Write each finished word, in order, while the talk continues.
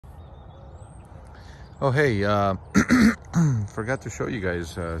Oh, hey, forgot to show you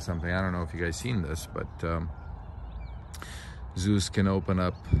guys something. I don't know if you guys seen this, but Zeus can open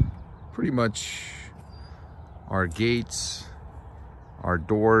up pretty much our gates, our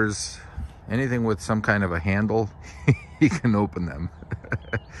doors, anything with some kind of a handle, he can open them.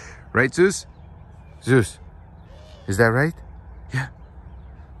 Right, Zeus? Zeus, is that right? Yeah.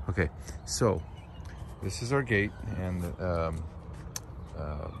 Okay, so this is our gate, and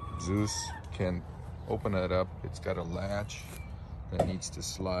Zeus can open it up. It's got a latch that needs to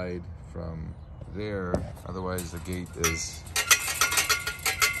slide from there, otherwise the gate is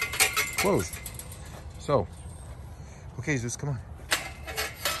closed. So, okay, Zeus, come on.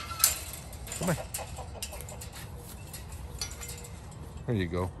 Come on. There you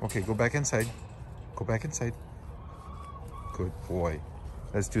go. Okay, go back inside. Go back inside. Good boy.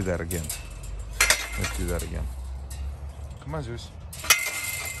 Let's do that again. Let's do that again. Come on, Zeus.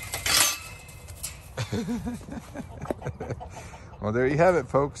 Well, there you have it,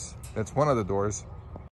 folks. That's one of the doors.